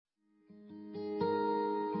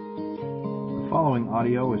following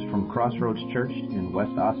audio is from CrossRoads Church in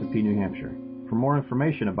West Ossipee, New Hampshire. For more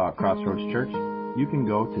information about CrossRoads Church, you can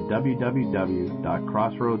go to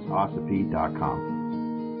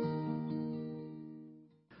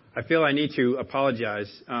www.crossroadsossipee.com. I feel I need to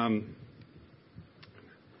apologize.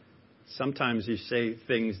 Sometimes you say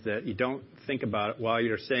things that you don't think about while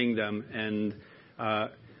you're saying them, and I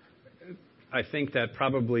think that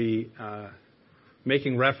probably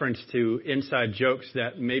making reference to inside jokes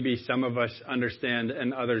that maybe some of us understand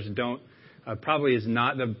and others don't probably is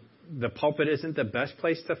not the pulpit isn't the best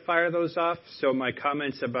place to fire those off. So my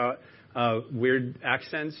comments about weird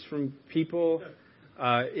accents from people,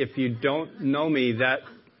 if you don't know me, that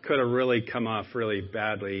could have really come off really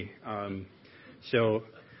badly. So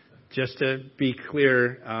just to be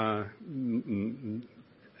clear,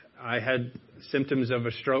 I had symptoms of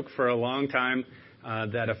a stroke for a long time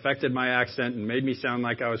that affected my accent and made me sound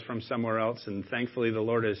like I was from somewhere else. And thankfully, the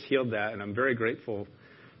Lord has healed that, and I'm very grateful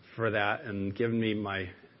for that and given me my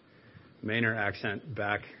Mainer accent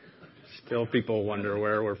back. Still, people wonder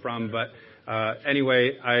where we're from. But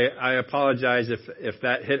anyway, I apologize if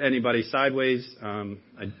that hit anybody sideways. I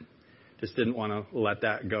just didn't want to let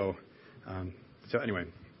that go. So anyway,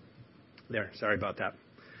 there. Sorry about that.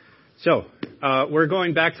 So, we're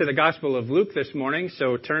going back to the Gospel of Luke this morning,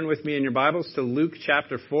 so turn with me in your Bibles to Luke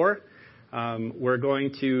chapter 4. We're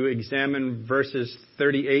going to examine verses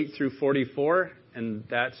 38 through 44, and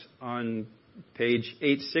that's on page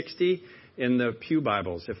 860 in the Pew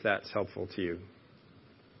Bibles, if that's helpful to you.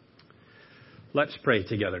 Let's pray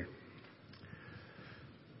together.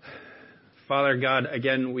 Father God,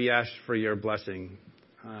 again, we ask for your blessing,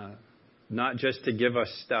 not just to give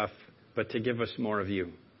us stuff, but to give us more of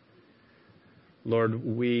you. Lord,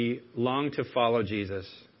 we long to follow Jesus,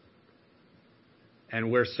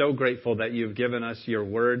 and we're so grateful that you've given us your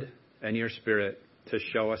word and your spirit to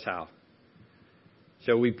show us how.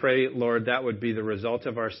 So we pray, Lord, that would be the result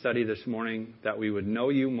of our study this morning, that we would know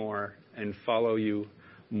you more and follow you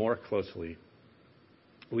more closely.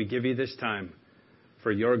 We give you this time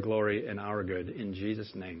for your glory and our good. In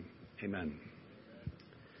Jesus' name, amen.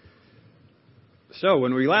 So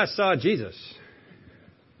when we last saw Jesus,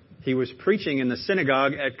 he was preaching in the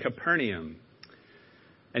synagogue at Capernaum.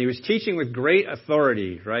 And he was teaching with great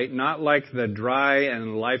authority, right? Not like the dry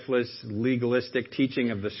and lifeless, legalistic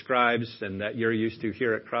teaching of the scribes and that you're used to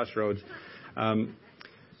here at CrossRoads.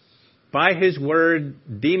 By his word,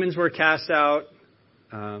 demons were cast out.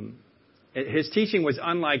 His teaching was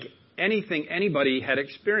unlike anything anybody had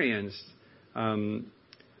experienced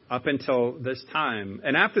up until this time.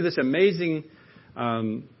 And after this amazing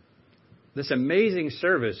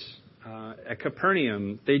service at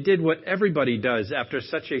Capernaum, they did what everybody does after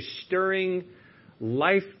such a stirring,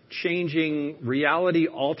 life-changing,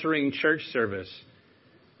 reality-altering church service.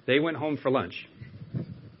 They went home for lunch.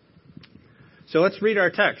 So let's read our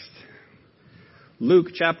text.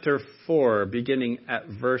 Luke chapter 4, beginning at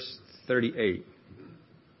verse 38.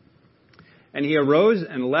 And he arose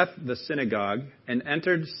and left the synagogue and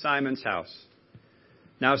entered Simon's house.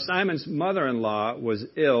 Now Simon's mother-in-law was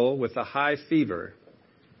ill with a high fever,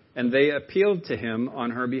 and they appealed to him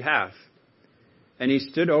on her behalf. And he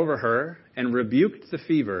stood over her and rebuked the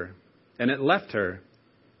fever, and it left her.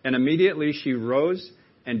 And immediately she rose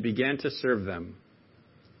and began to serve them.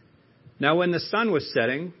 Now when the sun was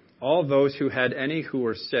setting, all those who had any who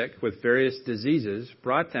were sick with various diseases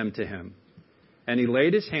brought them to him. And he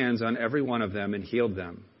laid his hands on every one of them and healed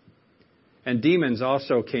them. And demons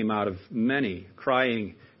also came out of many,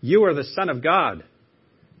 crying, "You are the Son of God."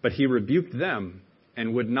 But he rebuked them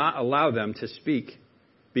and would not allow them to speak,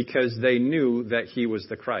 because they knew that he was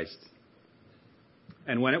the Christ.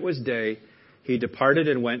 And when it was day, he departed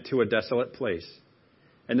and went to a desolate place.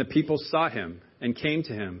 And the people sought him and came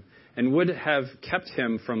to him and would have kept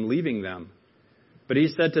him from leaving them. But he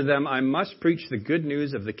said to them, "I must preach the good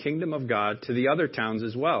news of the kingdom of God to the other towns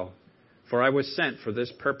as well, for I was sent for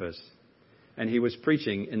this purpose." And he was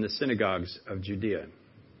preaching in the synagogues of Judea.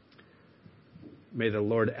 May the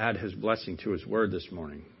Lord add his blessing to his word this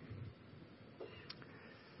morning.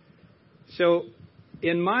 So,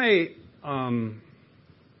 in my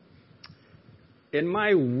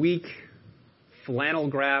weak flannel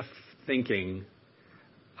graph thinking,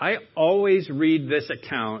 I always read this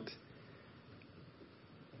account,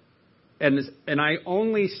 and I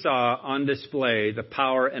only saw on display the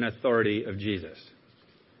power and authority of Jesus.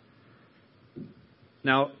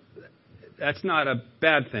 Now, that's not a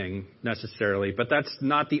bad thing necessarily, but that's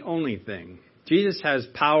not the only thing. Jesus has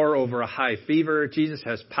power over a high fever. Jesus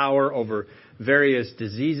has power over various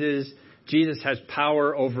diseases. Jesus has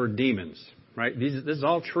power over demons, right? This is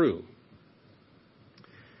all true.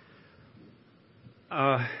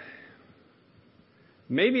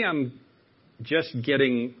 maybe I'm just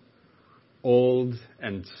getting old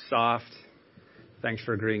and soft. Thanks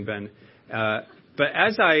for agreeing, Ben. But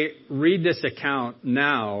as I read this account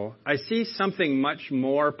now, I see something much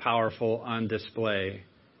more powerful on display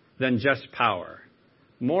than just power.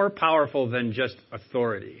 More powerful than just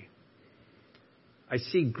authority. I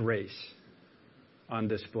see grace on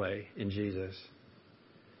display in Jesus.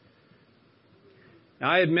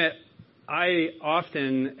 Now, I admit, I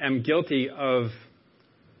often am guilty of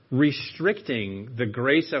restricting the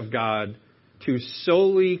grace of God to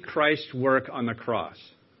solely Christ's work on the cross.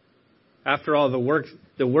 After all,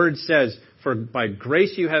 the word says, "For by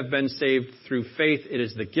grace you have been saved through faith. It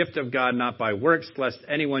is the gift of God, not by works, lest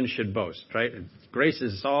anyone should boast." Right? Grace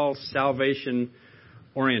is all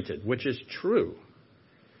salvation-oriented, which is true.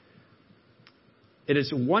 It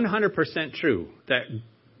is 100% true that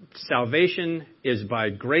salvation is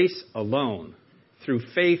by grace alone, through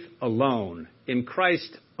faith alone, in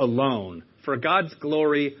Christ alone, for God's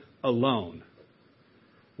glory alone.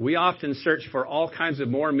 We often search for all kinds of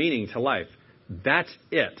more meaning to life. That's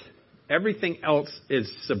it. Everything else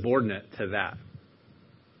is subordinate to that.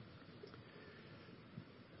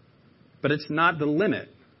 But it's not the limit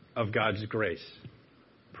of God's grace.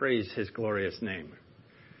 Praise His glorious name.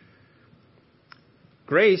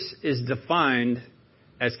 Grace is defined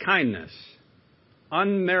as kindness,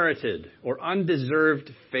 unmerited or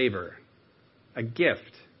undeserved favor, a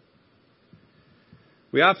gift.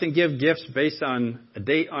 We often give gifts based on a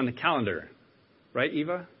date on the calendar. Right,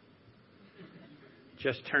 Eva?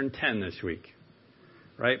 Just turned 10 this week.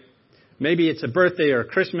 Right? Maybe it's a birthday or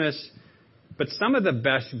Christmas, but some of the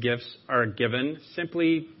best gifts are given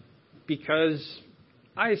simply because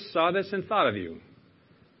I saw this and thought of you.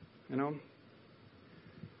 You know?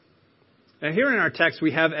 Now, here in our text,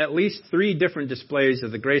 we have at least 3 different displays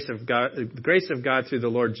of the grace of God through the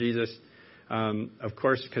Lord Jesus. Of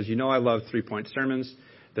course, because you know I love 3-point sermons.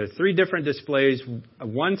 There are 3 different displays,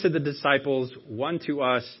 one to the disciples, one to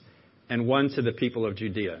us, and one to the people of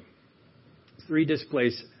Judea. 3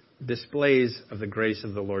 displays of the grace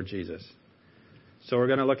of the Lord Jesus. So we're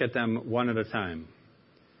going to look at them one at a time,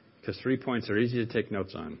 because 3 points are easy to take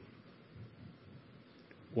notes on.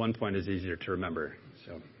 1 point is easier to remember.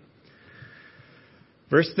 So,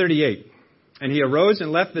 verse 38, "And he arose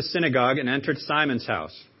and left the synagogue and entered Simon's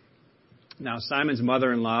house. Now Simon's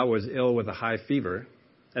mother-in-law was ill with a high fever,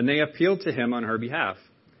 and they appealed to him on her behalf.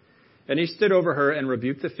 And he stood over her and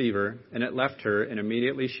rebuked the fever, and it left her, and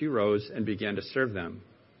immediately she rose and began to serve them."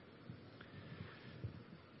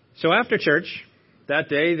 So after church that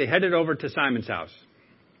day, they headed over to Simon's house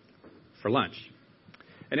for lunch.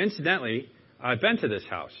 And incidentally, I've been to this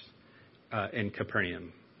house in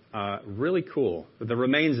Capernaum. Really cool. The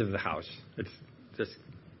remains of the house. It's just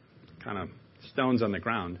kind of stones on the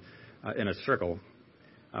ground in a circle.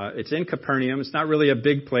 It's in Capernaum. It's not really a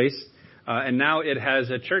big place. And now it has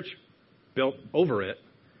a church built over it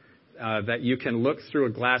that you can look through a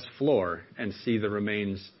glass floor and see the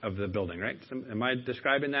remains of the building, right? Am I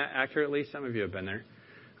describing that accurately? Some of you have been there.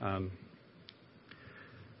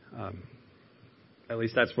 At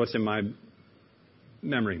least that's what's in my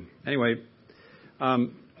memory. Anyway,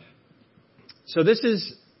 so this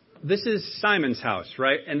is Simon's house,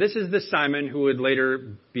 right? And this is the Simon who would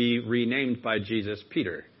later be renamed by Jesus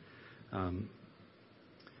Peter.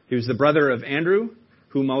 He was the brother of Andrew,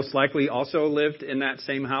 who most likely also lived in that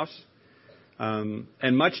same house.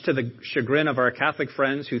 And much to the chagrin of our Catholic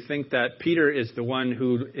friends who think that Peter is the one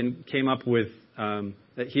who came up with,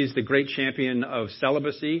 that he's the great champion of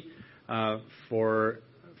celibacy for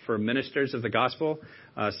ministers of the gospel,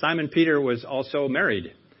 Simon Peter was also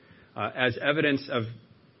married, as evidence of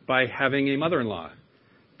by having a mother-in-law.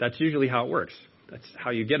 That's usually how it works. That's how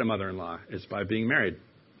you get a mother-in-law, is by being married.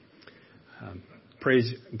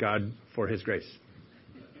 Praise God for His grace.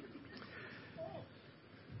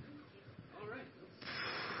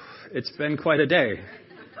 It's been quite a day.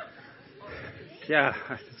 Yeah,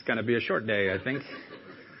 it's going to be a short day, I think,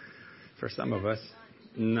 for some of us.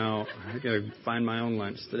 No, I'm going to find my own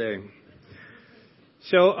lunch today.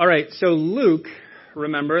 So, all right, so Luke,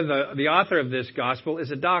 remember, the author of this gospel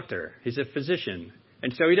is a doctor. He's a physician.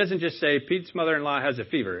 And so he doesn't just say, Pete's mother-in-law has a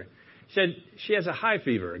fever. He said, she has a high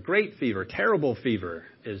fever, a great fever, terrible fever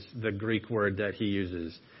is the Greek word that he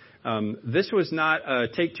uses. This was not a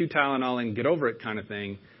take 2 Tylenol and get over it kind of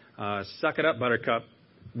thing. Suck it up, buttercup.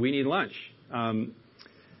 We need lunch.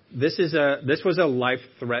 This was a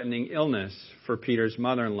life-threatening illness for Peter's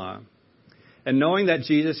mother-in-law. And knowing that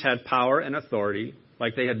Jesus had power and authority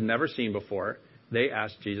like they had never seen before, they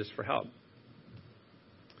asked Jesus for help.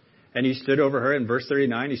 And he stood over her, in verse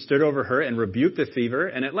 39, he stood over her and rebuked the fever,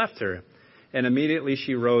 and it left her. And immediately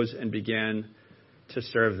she rose and began to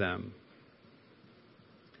serve them.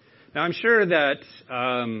 Now, I'm sure that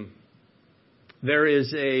there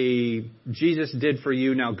is a Jesus did for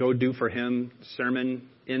you, now go do for him sermon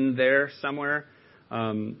in there somewhere.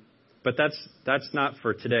 But that's not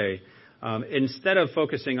for today. Instead of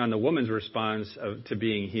focusing on the woman's response to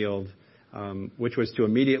being healed, which was to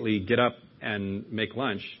immediately get up and make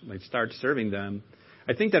lunch, like start serving them,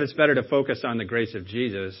 I think that it's better to focus on the grace of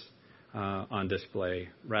Jesus on display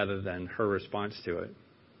rather than her response to it.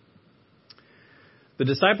 The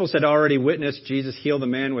disciples had already witnessed Jesus heal the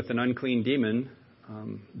man with an unclean demon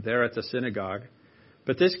there at the synagogue.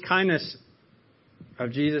 But this kindness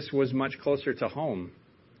of Jesus was much closer to home.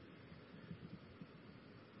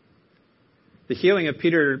 The healing of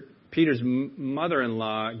Peter's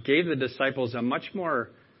mother-in-law gave the disciples a much more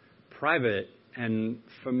private and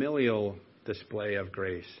familial display of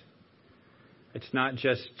grace. It's not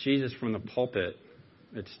just Jesus from the pulpit.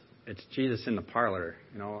 It's Jesus in the parlor.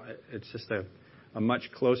 It's just a much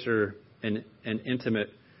closer and intimate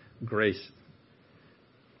grace.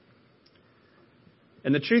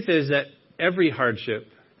 And the truth is that every hardship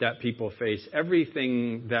that people face,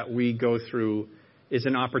 everything that we go through is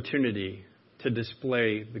an opportunity to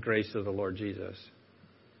display the grace of the Lord Jesus.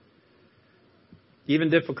 Even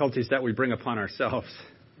difficulties that we bring upon ourselves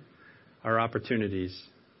are opportunities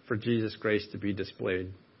for Jesus' grace to be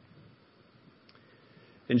displayed.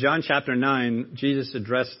 In John chapter 9, Jesus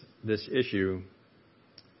addressed this issue.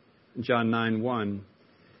 In John 9:1,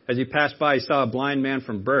 as he passed by, he saw a blind man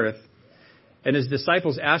from birth, and his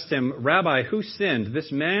disciples asked him, "Rabbi, who sinned,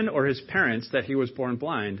 this man or his parents, that he was born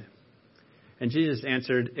blind?" And Jesus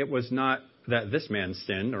answered, "It was not that this man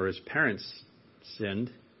sinned or his parents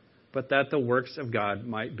sinned, but that the works of God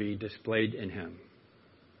might be displayed in him."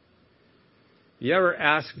 You ever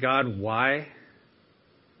ask God, why?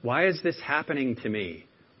 Why is this happening to me?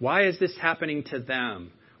 Why is this happening to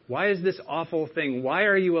them? Why is this awful thing? Why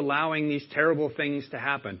are you allowing these terrible things to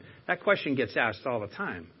happen? That question gets asked all the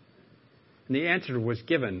time. And the answer was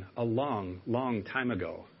given a long, long time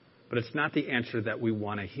ago. But it's not the answer that we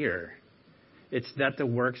want to hear. It's that the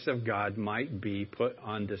works of God might be put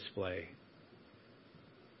on display.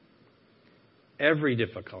 Every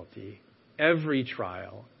difficulty, every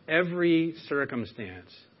trial, every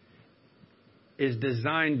circumstance is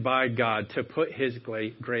designed by God to put his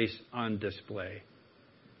grace on display.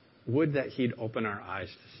 Would that he'd open our eyes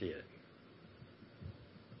to see it.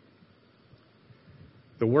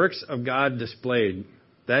 The works of God displayed,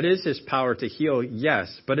 that is his power to heal,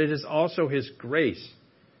 yes, but it is also his grace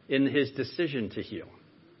in his decision to heal.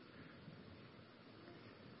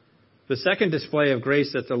 The second display of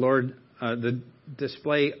grace that the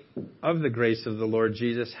display of the grace of the Lord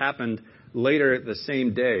Jesus happened later the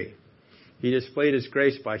same day. He displayed his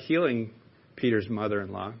grace by healing Peter's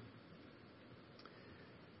mother-in-law.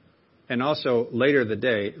 And also later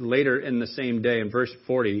in the same day, in verse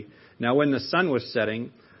 40, now when the sun was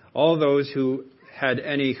setting, all those who had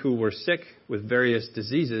any who were sick with various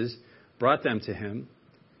diseases brought them to him,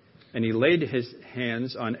 and he laid his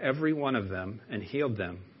hands on every one of them and healed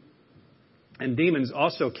them. And demons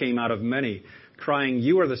also came out of many, crying,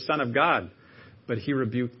 "You are the Son of God." But he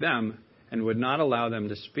rebuked them and would not allow them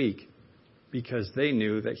to speak, because they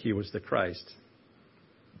knew that he was the Christ.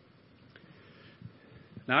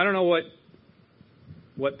 Now, I don't know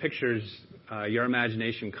what pictures your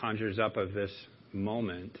imagination conjures up of this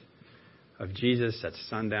moment of Jesus at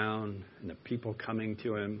sundown and the people coming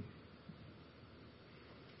to him.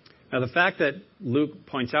 Now, the fact that Luke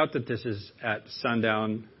points out that this is at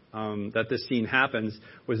sundown, that this scene happens,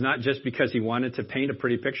 was not just because he wanted to paint a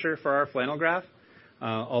pretty picture for our flannel graph,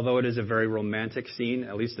 although it is a very romantic scene,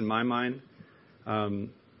 at least in my mind.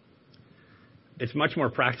 It's much more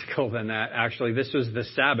practical than that, actually. This was the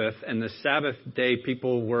Sabbath, and the Sabbath day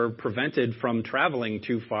people were prevented from traveling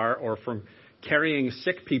too far or from carrying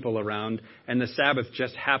sick people around, and the Sabbath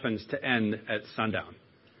just happens to end at sundown.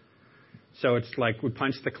 So it's like we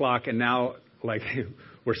punch the clock, and now like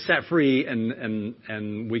we're set free,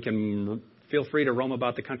 and we can feel free to roam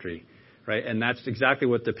about the country, right? And that's exactly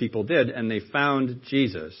what the people did, and they found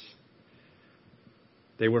Jesus.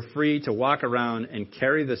 They were free to walk around and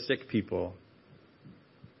carry the sick people,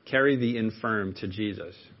 carry the infirm to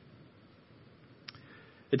Jesus.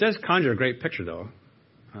 It does conjure a great picture, though.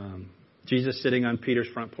 Jesus sitting on Peter's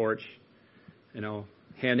front porch,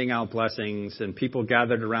 handing out blessings, and people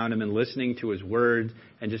gathered around him and listening to his word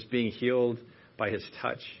and just being healed by his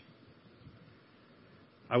touch.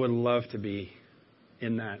 I would love to be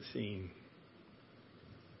in that scene.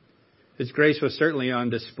 His grace was certainly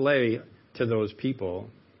on display to those people.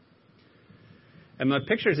 And the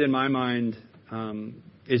pictures in my mind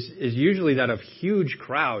is usually that of huge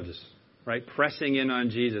crowds, right, pressing in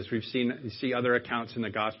on Jesus. You see other accounts in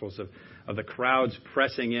the Gospels of the crowds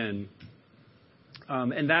pressing in.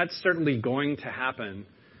 And that's certainly going to happen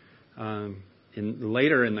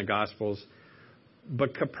later in the Gospels.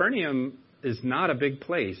 But Capernaum is not a big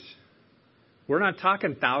place. We're not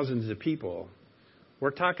talking thousands of people.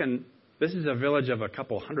 We're talking, this is a village of a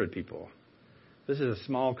couple hundred people. This is a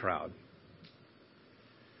small crowd.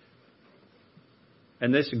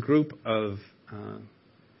 And this group of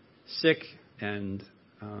sick and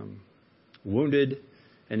wounded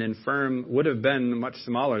and infirm would have been much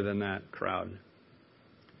smaller than that crowd.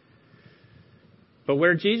 But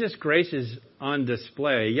where Jesus' grace is on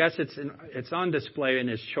display, yes, it's on display in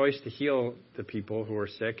his choice to heal the people who are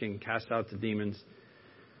sick and cast out the demons.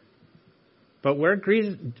 But where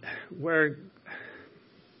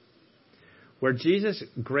Jesus'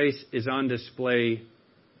 grace is on display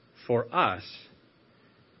for us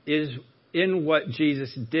is in what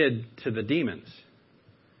Jesus did to the demons.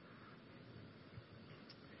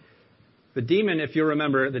 The demon, if you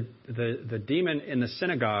remember, the demon in the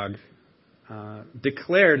synagogue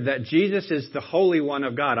declared that Jesus is the Holy One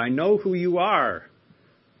of God. I know who you are,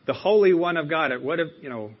 the Holy One of God.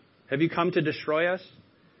 Have you come to destroy us?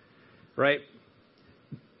 Right?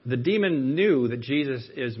 The demon knew that Jesus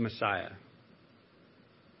is Messiah.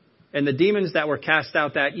 And the demons that were cast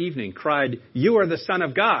out that evening cried, "You are the Son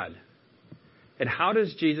of God." And how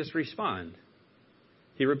does Jesus respond?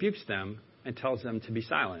 He rebukes them and tells them to be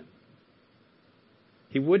silent.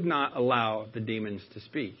 He would not allow the demons to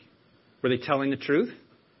speak. Were they telling the truth?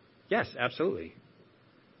 Yes, absolutely.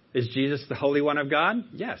 Is Jesus the Holy One of God?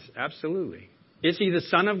 Yes, absolutely. Is he the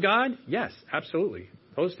Son of God? Yes, absolutely.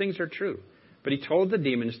 Those things are true. But he told the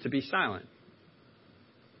demons to be silent.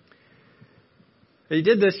 He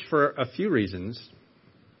did this for a few reasons.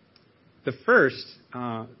 The first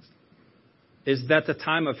is that the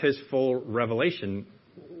time of his full revelation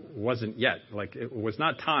wasn't yet. It was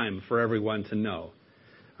not time for everyone to know.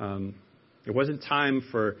 It wasn't time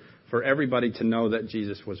for everybody to know that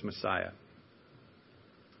Jesus was Messiah.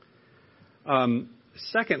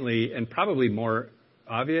 Secondly, and probably more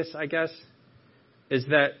obvious, I guess, is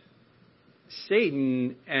that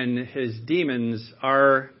Satan and his demons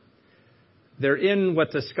they're in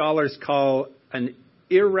what the scholars call an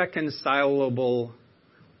irreconcilable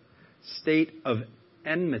state of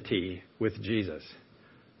enmity with Jesus.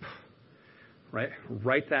 Right?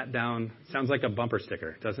 Write that down. Sounds like a bumper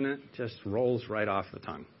sticker, doesn't it? Just rolls right off the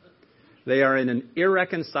tongue. They are in an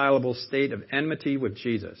irreconcilable state of enmity with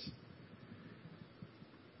Jesus.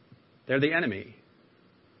 They're the enemy.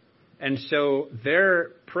 And so their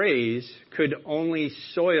praise could only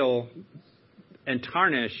soil and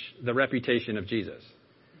tarnish the reputation of Jesus,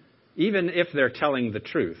 even if they're telling the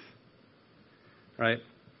truth. Right?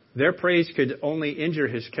 Their praise could only injure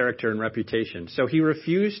his character and reputation. So he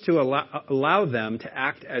refused to allow them to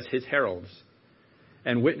act as his heralds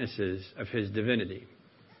and witnesses of his divinity.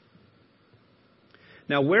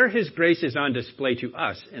 Now, where his grace is on display to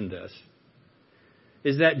us in this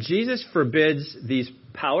is that Jesus forbids these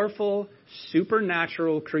powerful,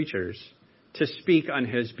 supernatural creatures to speak on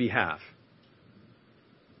his behalf.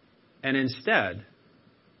 And instead,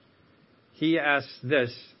 he asks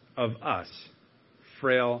this of us,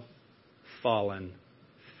 frail, fallen,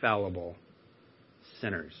 fallible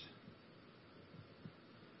sinners.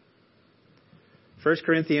 1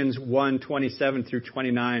 Corinthians 1:27 through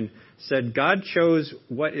 29 said, God chose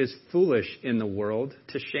what is foolish in the world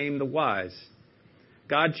to shame the wise.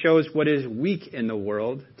 God chose what is weak in the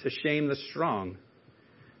world to shame the strong.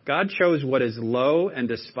 God chose what is low and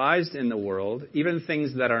despised in the world, even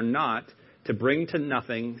things that are not, to bring to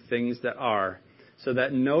nothing things that are, so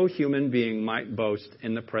that no human being might boast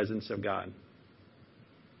in the presence of God.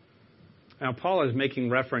 Now, Paul is making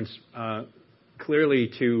reference clearly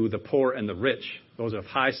to the poor and the rich, those of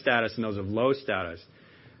high status and those of low status.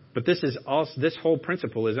 But this whole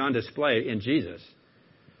principle is on display in Jesus.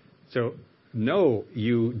 So, no,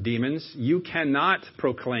 you demons, you cannot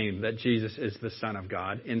proclaim that Jesus is the Son of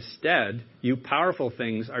God. Instead, you powerful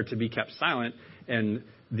things are to be kept silent, and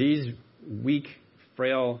these weak,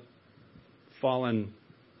 frail, fallen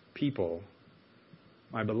people,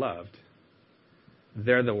 my beloved,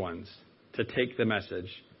 they're the ones to take the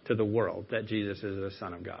message to the world that Jesus is the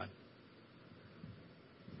Son of God.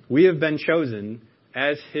 We have been chosen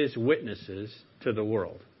as his witnesses to the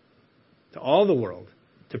world, to all the world,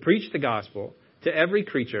 to preach the gospel to every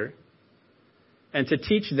creature and to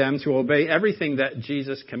teach them to obey everything that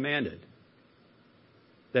Jesus commanded.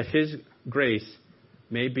 That his grace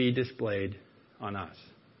may be displayed on us.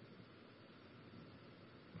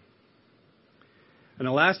 And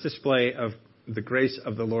the last display of the grace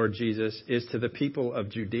of the Lord Jesus is to the people of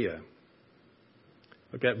Judea.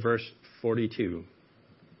 Look at verse 42.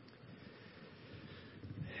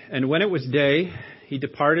 And when it was day, he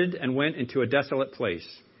departed and went into a desolate place.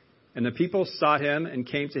 And the people sought him and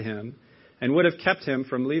came to him and would have kept him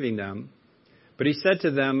from leaving them. But he said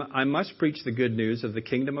to them, I must preach the good news of the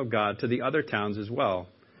kingdom of God to the other towns as well,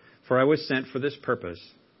 for I was sent for this purpose.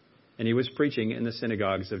 And he was preaching in the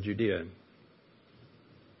synagogues of Judea.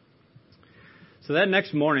 So that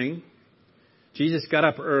next morning, Jesus got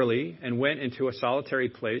up early and went into a solitary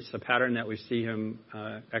place, a pattern that we see him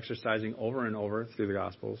exercising over and over through the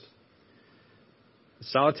Gospels. A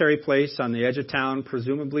solitary place on the edge of town,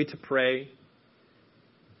 presumably to pray,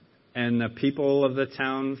 and the people of the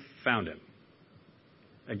town found him.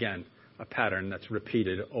 Again, a pattern that's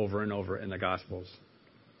repeated over and over in the Gospels.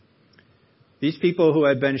 These people who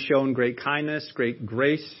had been shown great kindness, great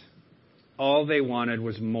grace, all they wanted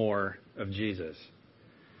was more of Jesus.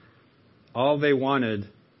 All they wanted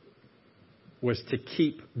was to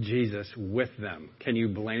keep Jesus with them. Can you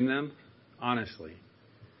blame them? Honestly.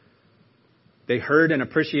 They heard and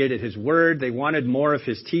appreciated his word. They wanted more of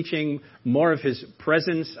his teaching, more of his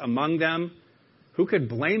presence among them. Who could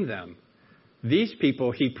blame them? These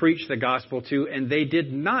people he preached the gospel to, and they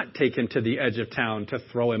did not take him to the edge of town to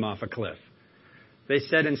throw him off a cliff. They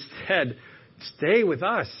said instead, stay with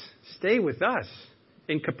us. Stay with us.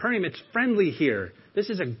 In Capernaum, it's friendly here. This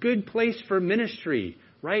is a good place for ministry,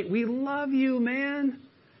 right? We love you, man.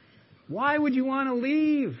 Why would you want to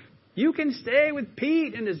leave? You can stay with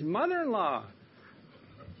Pete and his mother-in-law.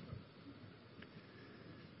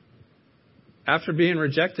 After being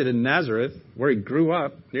rejected in Nazareth, where he grew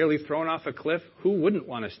up, nearly thrown off a cliff, who wouldn't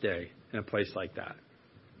want to stay in a place like that?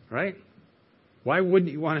 Right? Why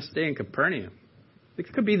wouldn't you want to stay in Capernaum?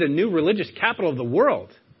 It could be the new religious capital of the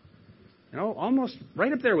world. You know, almost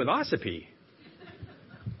right up there with Ossipee.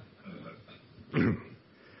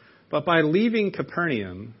 But by leaving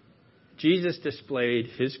Capernaum, Jesus displayed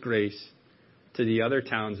his grace to the other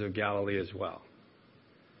towns of Galilee as well.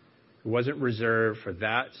 It wasn't reserved for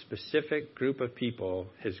that specific group of people.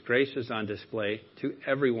 His grace was on display to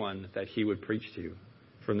everyone that he would preach to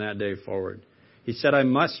from that day forward. He said, I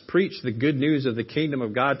must preach the good news of the kingdom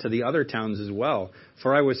of God to the other towns as well,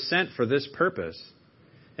 for I was sent for this purpose.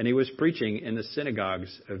 And he was preaching in the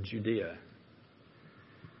synagogues of Judea.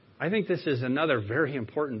 I think this is another very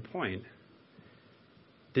important point.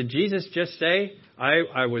 Did Jesus just say,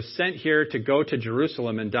 I was sent here to go to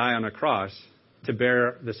Jerusalem and die on a cross to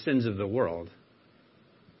bear the sins of the world?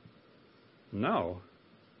 No.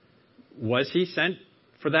 Was he sent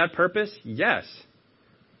for that purpose? Yes.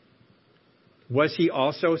 Was he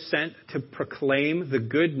also sent to proclaim the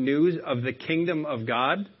good news of the kingdom of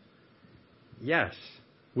God? Yes.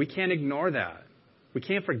 We can't ignore that. We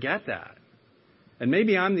can't forget that. And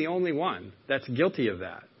maybe I'm the only one that's guilty of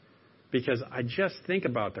that. Because I just think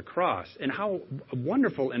about the cross and how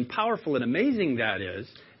wonderful and powerful and amazing that is.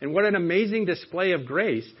 And what an amazing display of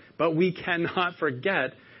grace. But we cannot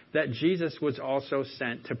forget that Jesus was also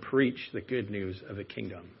sent to preach the good news of the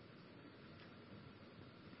kingdom.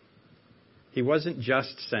 He wasn't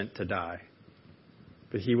just sent to die,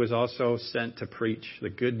 but he was also sent to preach the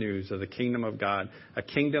good news of the kingdom of God, a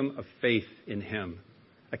kingdom of faith in him,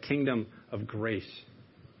 a kingdom of grace.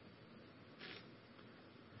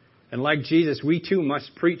 And like Jesus, we too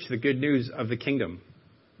must preach the good news of the kingdom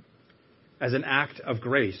as an act of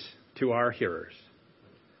grace to our hearers,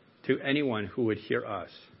 to anyone who would hear us.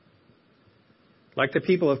 Like the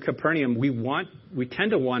people of Capernaum, we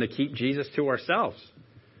tend to want to keep Jesus to ourselves,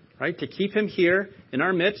 right? To keep him here in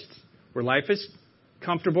our midst where life is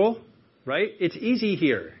comfortable, right? It's easy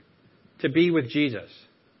here to be with Jesus.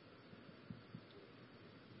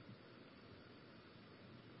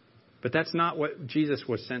 But that's not what Jesus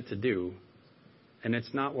was sent to do, and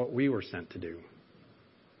it's not what we were sent to do.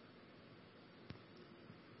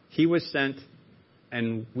 He was sent,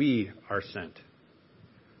 and we are sent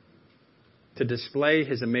to display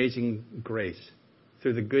his amazing grace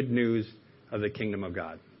through the good news of the kingdom of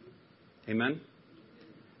God. Amen?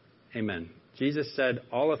 Amen. Jesus said,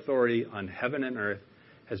 all authority on heaven and earth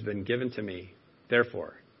has been given to me.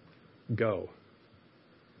 Therefore, go.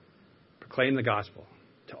 Proclaim the gospel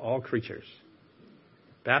to all creatures,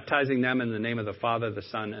 baptizing them in the name of the Father, the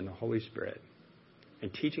Son, and the Holy Spirit,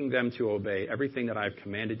 and teaching them to obey everything that I have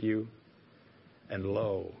commanded you. And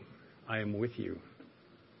lo, I am with you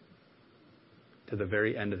to the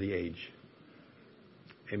very end of the age.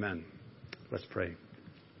 Amen. Let's pray.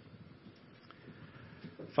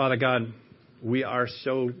 Father God, we are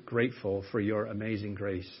so grateful for your amazing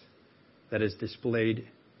grace that is displayed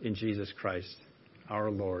in Jesus Christ, our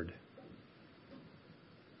Lord.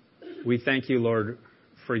 We thank you, Lord,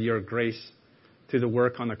 for your grace through the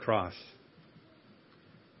work on the cross,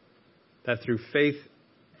 that through faith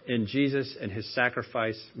in Jesus and his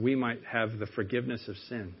sacrifice, we might have the forgiveness of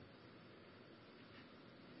sin,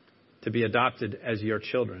 to be adopted as your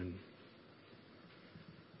children,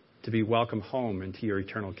 to be welcomed home into your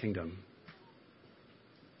eternal kingdom.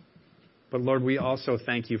 But Lord, we also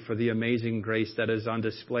thank you for the amazing grace that is on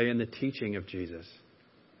display in the teaching of Jesus,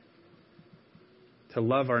 to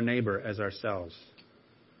love our neighbor as ourselves,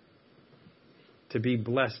 to be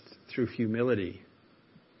blessed through humility.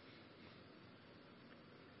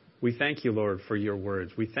 We thank you, Lord, for your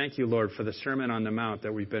words. We thank you, Lord, for the Sermon on the Mount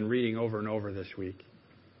that we've been reading over and over this week.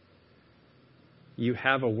 You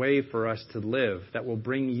have a way for us to live that will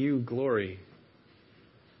bring you glory.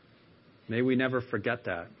 May we never forget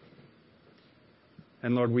that.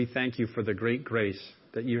 And Lord, we thank you for the great grace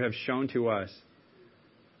that you have shown to us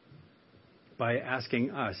by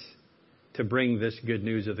asking us to bring this good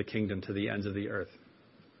news of the kingdom to the ends of the earth.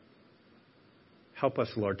 Help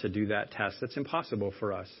us, Lord, to do that task that's impossible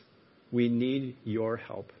for us. We need your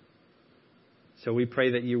help. So we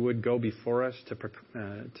pray that you would go before us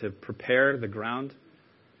to prepare the ground,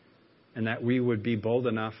 and that we would be bold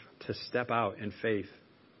enough to step out in faith,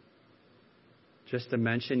 just to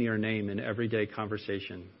mention your name in everyday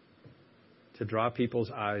conversation, to draw people's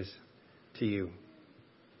eyes to you,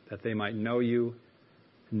 that they might know you,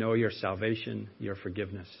 know your salvation, your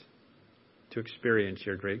forgiveness, to experience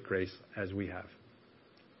your great grace as we have.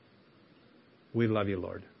 We love you,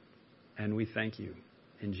 Lord, and we thank you.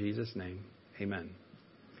 In Jesus' name, amen.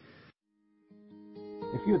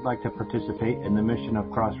 If you would like to participate in the mission of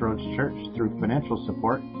CrossRoads Church through financial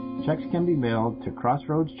support, checks can be mailed to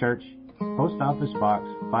CrossRoads Church, Post Office Box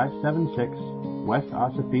 576, West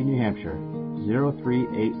Ossipee, New Hampshire,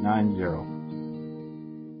 03890.